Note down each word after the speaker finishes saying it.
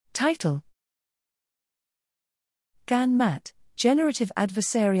Title: GAN-MAT, Generative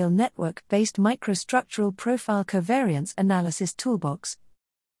Adversarial Network-Based Microstructural Profile Covariance Analysis Toolbox.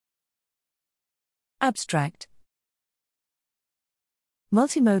 Abstract: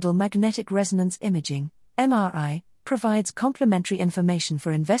 Multimodal magnetic resonance imaging, MRI, provides complementary information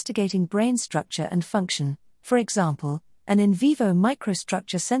for investigating brain structure and function. For example, an in vivo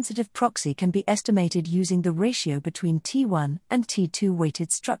microstructure-sensitive proxy can be estimated using the ratio between T1 and T2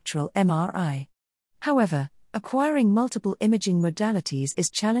 weighted structural MRI. However, acquiring multiple imaging modalities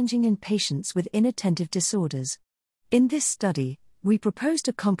is challenging in patients with inattentive disorders. In this study, we proposed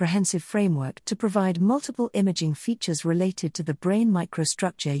a comprehensive framework to provide multiple imaging features related to the brain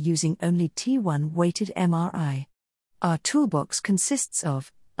microstructure using only T1 weighted MRI. Our toolbox consists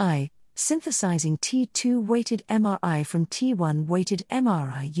of I. Synthesizing T2 weighted MRI from T1 weighted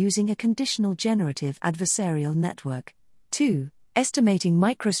MRI using a conditional generative adversarial network. 2. Estimating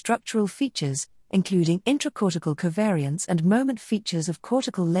microstructural features, including intracortical covariance and moment features of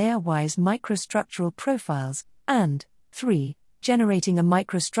cortical layer-wise microstructural profiles. And 3. Generating a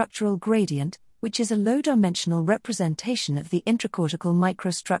microstructural gradient, which is a low-dimensional representation of the intracortical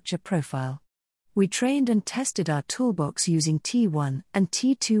microstructure profile. We trained and tested our toolbox using T1 and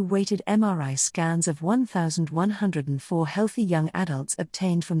T2 weighted MRI scans of 1,104 healthy young adults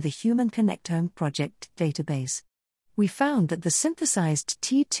obtained from the Human Connectome Project database. We found that the synthesized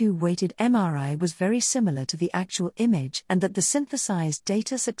T2 weighted MRI was very similar to the actual image and that the synthesized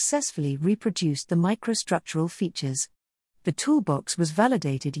data successfully reproduced the microstructural features. The toolbox was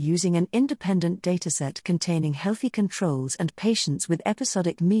validated using an independent dataset containing healthy controls and patients with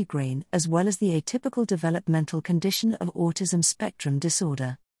episodic migraine as well as the atypical developmental condition of autism spectrum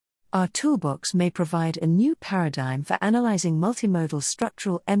disorder. Our toolbox may provide a new paradigm for analyzing multimodal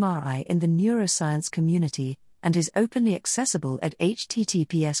structural MRI in the neuroscience community, and is openly accessible at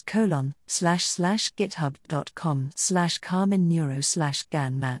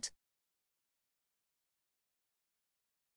https://github.com/carminneuro/GAN-MAT.